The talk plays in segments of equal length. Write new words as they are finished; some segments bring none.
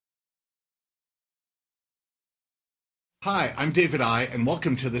Hi, I'm David I, and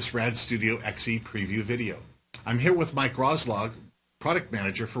welcome to this RAD Studio XE preview video. I'm here with Mike Roslog, Product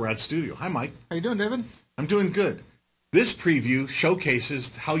Manager for RAD Studio. Hi, Mike. How you doing, David? I'm doing good. This preview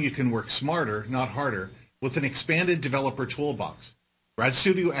showcases how you can work smarter, not harder, with an expanded developer toolbox. RAD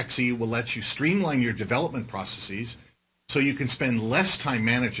Studio XE will let you streamline your development processes so you can spend less time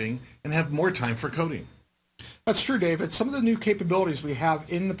managing and have more time for coding. That's true, David. Some of the new capabilities we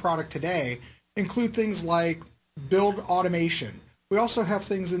have in the product today include things like build automation. We also have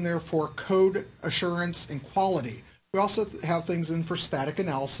things in there for code assurance and quality. We also have things in for static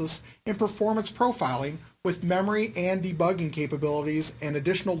analysis and performance profiling with memory and debugging capabilities and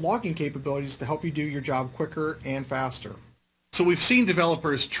additional logging capabilities to help you do your job quicker and faster. So we've seen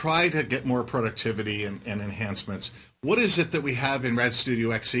developers try to get more productivity and enhancements. What is it that we have in RAD Studio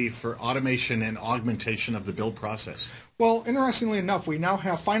XE for automation and augmentation of the build process? Well, interestingly enough, we now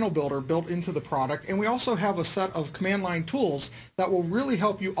have FinalBuilder built into the product, and we also have a set of command line tools that will really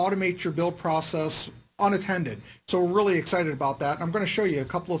help you automate your build process unattended. So we're really excited about that, and I'm going to show you a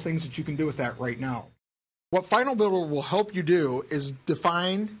couple of things that you can do with that right now. What FinalBuilder will help you do is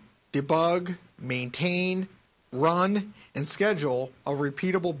define, debug, maintain, run, and schedule a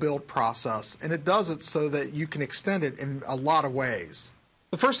repeatable build process, and it does it so that you can extend it in a lot of ways.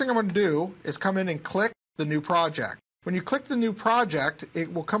 The first thing I'm going to do is come in and click the new project. When you click the new project,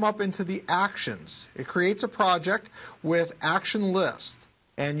 it will come up into the actions. It creates a project with action list,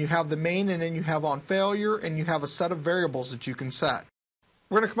 and you have the main, and then you have on failure, and you have a set of variables that you can set.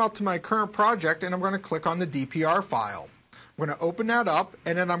 We're going to come out to my current project, and I'm going to click on the DPR file. I'm going to open that up,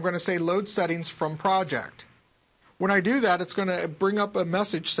 and then I'm going to say load settings from project. When I do that, it's going to bring up a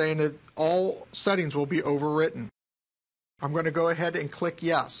message saying that all settings will be overwritten. I'm going to go ahead and click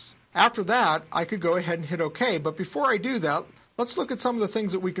yes. After that, I could go ahead and hit OK, but before I do that, let's look at some of the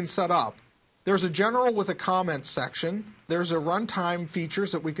things that we can set up. There's a general with a comments section. There's a runtime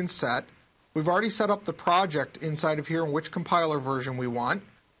features that we can set. We've already set up the project inside of here and which compiler version we want.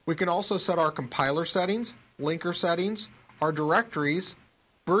 We can also set our compiler settings, linker settings, our directories,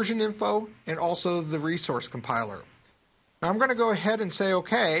 version info, and also the resource compiler. Now I'm going to go ahead and say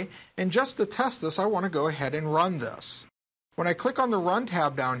OK, and just to test this, I want to go ahead and run this. When I click on the Run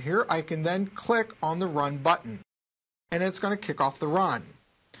tab down here, I can then click on the Run button, and it's going to kick off the run.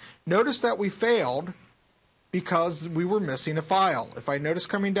 Notice that we failed because we were missing a file. If I notice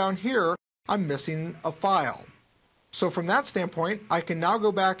coming down here, I'm missing a file. So from that standpoint, I can now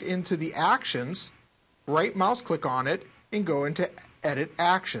go back into the Actions, right mouse click on it, and go into Edit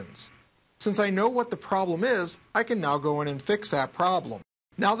Actions. Since I know what the problem is, I can now go in and fix that problem.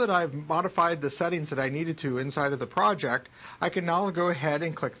 Now that I've modified the settings that I needed to inside of the project, I can now go ahead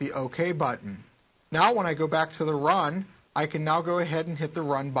and click the OK button. Now when I go back to the Run, I can now go ahead and hit the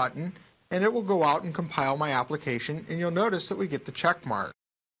Run button, and it will go out and compile my application, and you'll notice that we get the check mark.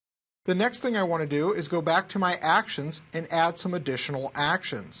 The next thing I want to do is go back to my Actions and add some additional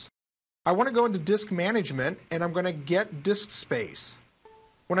actions. I want to go into Disk Management, and I'm going to get disk space.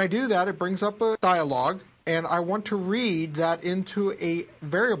 When I do that, it brings up a dialog, and I want to read that into a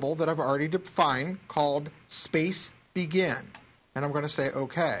variable that I've already defined called space begin, and I'm going to say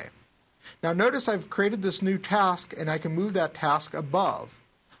OK. Now notice I've created this new task, and I can move that task above.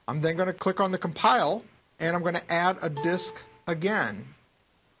 I'm then going to click on the compile, and I'm going to add a disk again,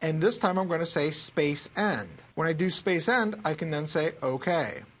 and this time I'm going to say space end. When I do space end, I can then say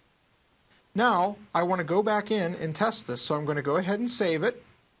OK. Now I want to go back in and test this, so I'm going to go ahead and save it,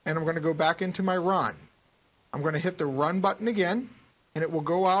 and I'm going to go back into my run. I'm going to hit the Run button again, and it will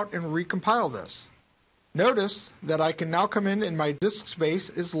go out and recompile this. Notice that I can now come in and my disk space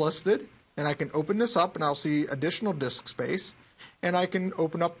is listed, and I can open this up and I'll see additional disk space, and I can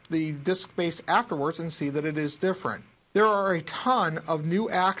open up the disk space afterwards and see that it is different. There are a ton of new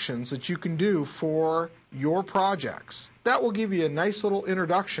actions that you can do for your projects. That will give you a nice little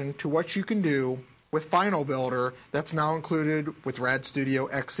introduction to what you can do with FinalBuilder that's now included with RAD Studio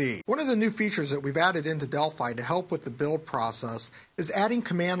XE. One of the new features that we've added into Delphi to help with the build process is adding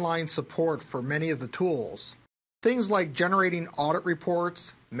command line support for many of the tools. Things like generating audit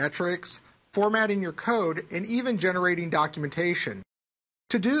reports, metrics, formatting your code, and even generating documentation.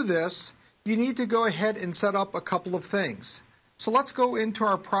 To do this, you need to go ahead and set up a couple of things. So let's go into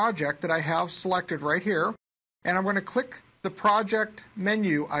our project that I have selected right here, and I'm going to click the project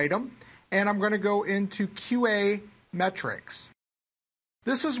menu item, and I'm going to go into QA metrics.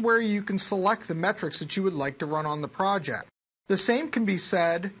 This is where you can select the metrics that you would like to run on the project. The same can be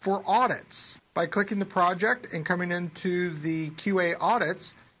said for audits. By clicking the project and coming into the QA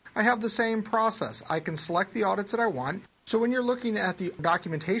audits, I have the same process. I can select the audits that I want. So when you're looking at the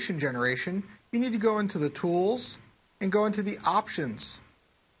documentation generation, you need to go into the Tools, and go into the options.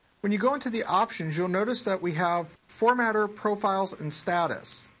 When you go into the options, you'll notice that we have formatter, profiles, and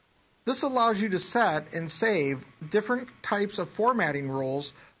status. This allows you to set and save different types of formatting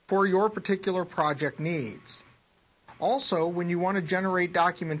rules for your particular project needs. Also, when you want to generate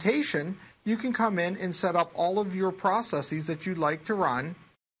documentation, you can come in and set up all of your processes that you'd like to run.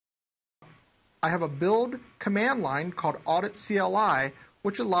 I have a build command line called Audit CLI,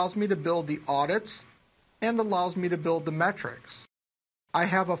 which allows me to build the audits and allows me to build the metrics. I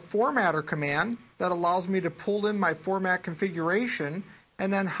have a formatter command that allows me to pull in my format configuration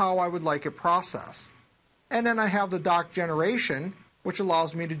and then how I would like it processed. And then I have the doc generation, which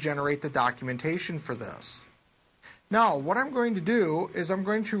allows me to generate the documentation for this. Now, what I'm going to do is I'm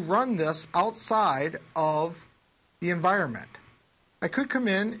going to run this outside of the environment. I could come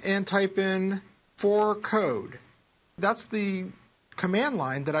in and type in for code. That's the command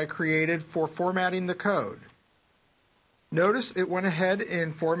line that I created for formatting the code. Notice it went ahead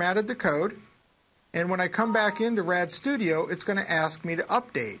and formatted the code, and when I come back into RAD Studio, it's going to ask me to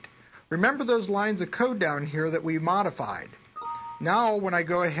update. Remember those lines of code down here that we modified. Now when I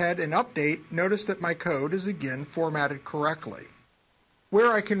go ahead and update, notice that my code is again formatted correctly.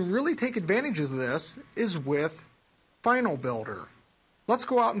 Where I can really take advantage of this is with FinalBuilder. Let's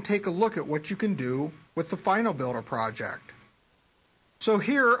go out and take a look at what you can do with the FinalBuilder project. So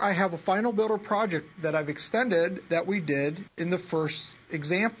here I have a FinalBuilder project that I've extended that we did in the first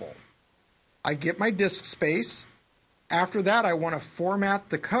example. I get my disk space. After that, I want to format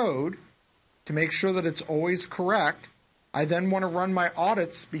the code to make sure that it's always correct. I then want to run my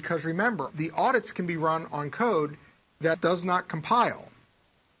audits because remember, the audits can be run on code that does not compile.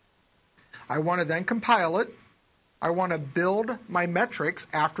 I want to then compile it. I want to build my metrics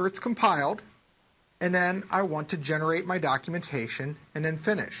after it's compiled. And then I want to generate my documentation and then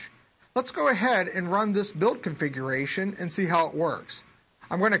finish. Let's go ahead and run this build configuration and see how it works.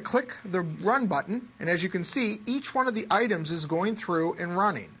 I'm going to click the Run button, and as you can see, each one of the items is going through and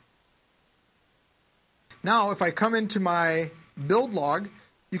running. Now, if I come into my build log,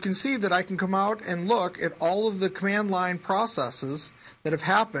 you can see that I can come out and look at all of the command line processes that have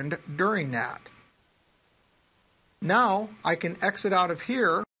happened during that. Now, I can exit out of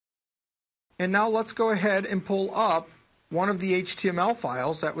here, and now let's go ahead and pull up one of the HTML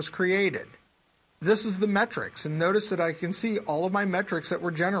files that was created. This is the metrics, and notice that I can see all of my metrics that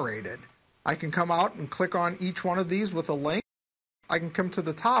were generated. I can come out and click on each one of these with a link. I can come to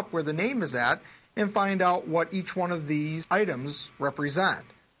the top where the name is at and find out what each one of these items represent.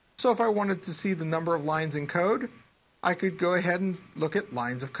 So if I wanted to see the number of lines in code, I could go ahead and look at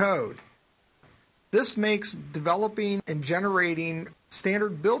lines of code. This makes developing and generating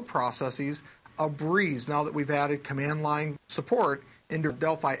standard build processes a breeze now that we've added command line support into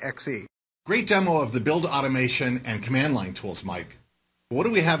Delphi XE. Great demo of the build automation and command line tools, Mike. What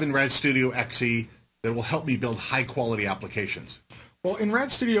do we have in RAD Studio XE that will help me build high-quality applications? Well, in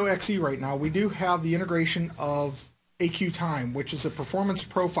RAD Studio XE right now, we do have the integration of AQTime, which is a performance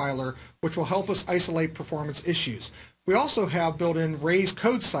profiler, which will help us isolate performance issues. We also have built in RAD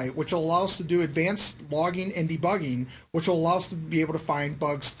CodeSite, which will allow us to do advanced logging and debugging, which will allow us to be able to find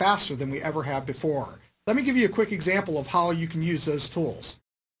bugs faster than we ever have before. Let me give you a quick example of how you can use those tools.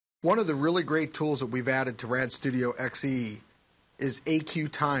 One of the really great tools that we've added to RAD Studio XE is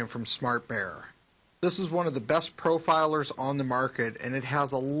AQTime from SmartBear. This is one of the best profilers on the market, and it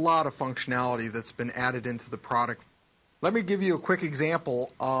has a lot of functionality that's been added into the product. Let me give you a quick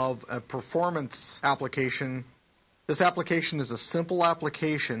example of a performance application. This application is a simple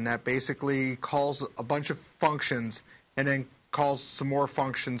application that basically calls a bunch of functions and then calls some more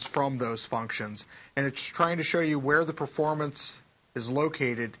functions from those functions. And it's trying to show you where the performance is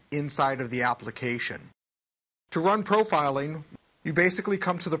located inside of the application. To run profiling, you basically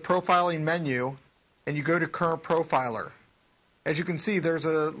come to the profiling menu and you go to Current Profiler. As you can see, there's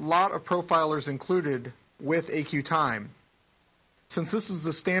a lot of profilers included with AQTime. Since this is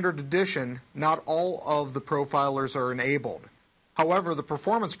the standard edition, not all of the profilers are enabled. However, the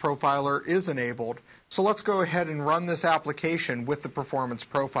performance profiler is enabled, so let's go ahead and run this application with the performance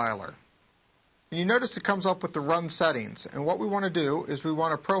profiler. And you notice it comes up with the run settings, and what we want to do is we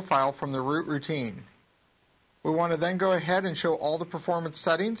want to profile from the root routine. We want to then go ahead and show all the performance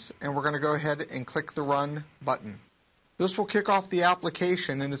settings, and we're going to go ahead and click the run button. This will kick off the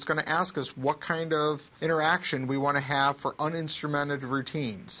application, and it's going to ask us what kind of interaction we want to have for uninstrumented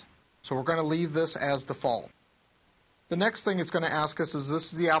routines. So we're going to leave this as default. The next thing it's going to ask us is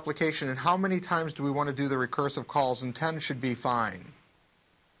this is the application and how many times do we want to do the recursive calls, and 10 should be fine.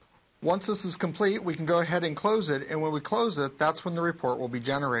 Once this is complete, we can go ahead and close it, and when we close it, that's when the report will be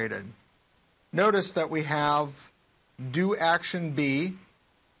generated. Notice that we have do action B,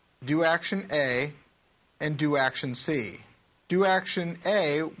 do action A, and do action C. Do action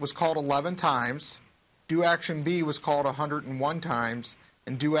A was called 11 times, do action B was called 101 times,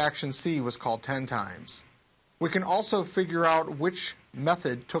 and do action C was called 10 times. We can also figure out which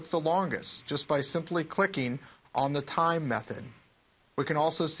method took the longest just by simply clicking on the time method. We can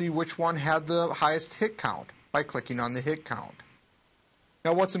also see which one had the highest hit count by clicking on the hit count.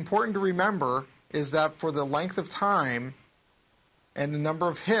 Now what's important to remember is that for the length of time and the number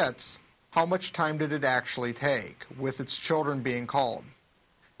of hits, how much time did it actually take with its children being called.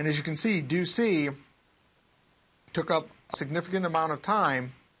 And as you can see, do C took up a significant amount of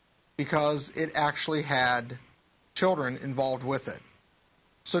time because it actually had children involved with it.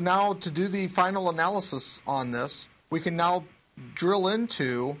 So now to do the final analysis on this, we can now drill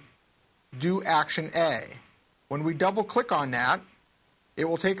into do action A. When we double click on that, it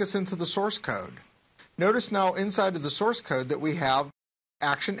will take us into the source code. Notice now inside of the source code that we have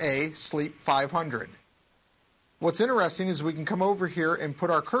action A, sleep 500. What's interesting is we can come over here and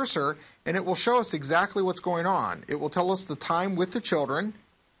put our cursor and it will show us exactly what's going on. It will tell us the time with the children.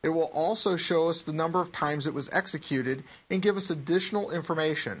 It will also show us the number of times it was executed and give us additional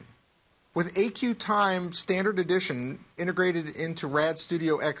information. With AQTime Standard Edition integrated into RAD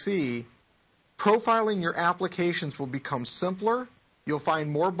Studio XE, profiling your applications will become simpler, you'll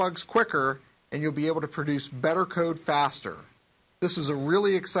find more bugs quicker, and you'll be able to produce better code faster. This is a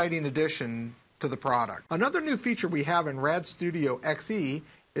really exciting addition to the product. Another new feature we have in RAD Studio XE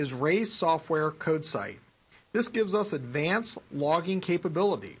is RAD Software CodeSite. This gives us advanced logging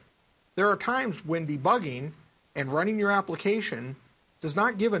capability. There are times when debugging and running your application does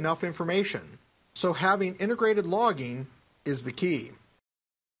not give enough information, so having integrated logging is the key.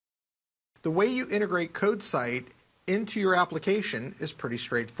 The way you integrate CodeSite into your application is pretty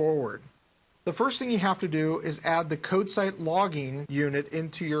straightforward. The first thing you have to do is add the CodeSite logging unit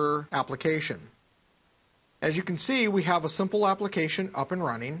into your application. As you can see, we have a simple application up and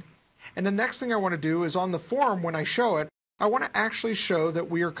running. And the next thing I want to do is on the form, when I show it, I want to actually show that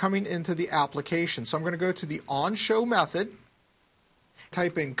we are coming into the application. So I'm going to go to the onShow method,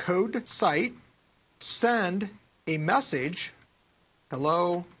 type in CodeSite, send a message,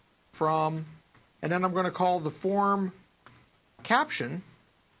 hello from, and then I'm going to call the form caption,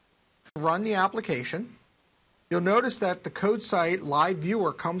 run the application. You'll notice that the CodeSite live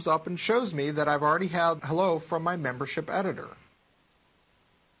viewer comes up and shows me that I've already had hello from my membership editor.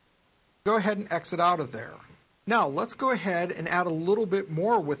 Go ahead and exit out of there. Now let's go ahead and add a little bit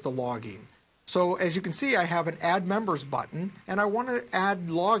more with the logging. So as you can see, I have an Add Members button and I want to add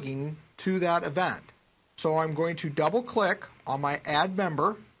logging to that event. So I'm going to double click on my Add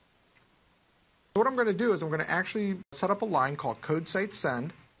Member. What I'm going to do is I'm going to actually set up a line called CodeSite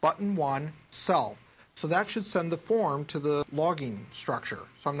Send Button 1 Self. So that should send the form to the logging structure.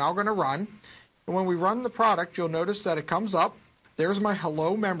 So I'm now going to run. And when we run the product, you'll notice that it comes up. There's my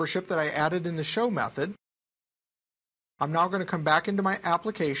hello membership that I added in the show method. I'm now going to come back into my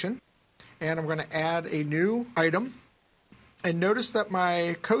application and I'm going to add a new item. And notice that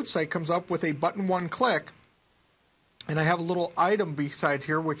my CodeSite comes up with a button 1 click. And I have a little item beside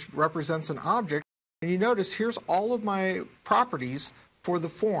here which represents an object. And you notice here's all of my properties for the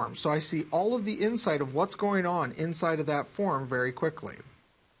form. So I see all of the insight of what's going on inside of that form very quickly.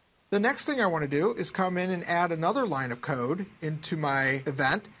 The next thing I want to do is come in and add another line of code into my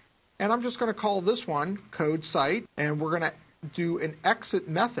event. And I'm just going to call this one CodeSite. And we're going to do an exit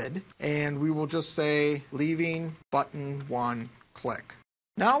method. And we will just say leaving button 1 click.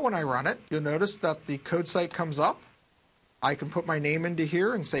 Now when I run it, you'll notice that the CodeSite comes up. I can put my name into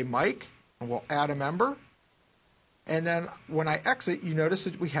here and say Mike. And we'll add a member. And then when I exit, you notice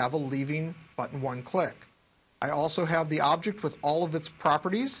that we have a leaving button 1 click. I also have the object with all of its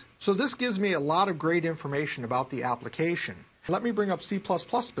properties. So this gives me a lot of great information about the application. Let me bring up C++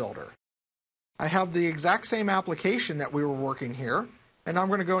 Builder. I have the exact same application that we were working here. And I'm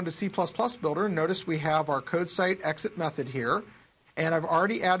going to go into C++ Builder and notice we have our CodeSite exit method here. And I've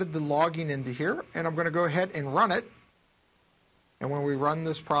already added the logging into here. And I'm going to go ahead and run it. And when we run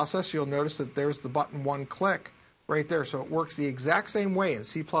this process, you'll notice that there's the button 1 click right there. So it works the exact same way in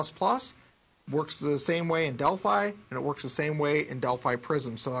C++, works the same way in Delphi, and it works the same way in Delphi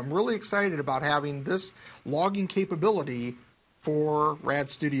Prism. So I'm really excited about having this logging capability for RAD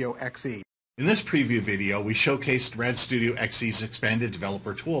Studio XE. In this preview video, we showcased RAD Studio XE's expanded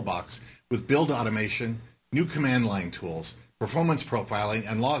developer toolbox with build automation, new command line tools, performance profiling,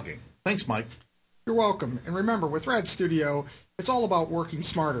 and logging. Thanks, Mike. You're welcome. And remember, with RAD Studio, it's all about working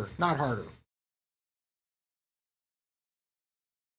smarter, not harder.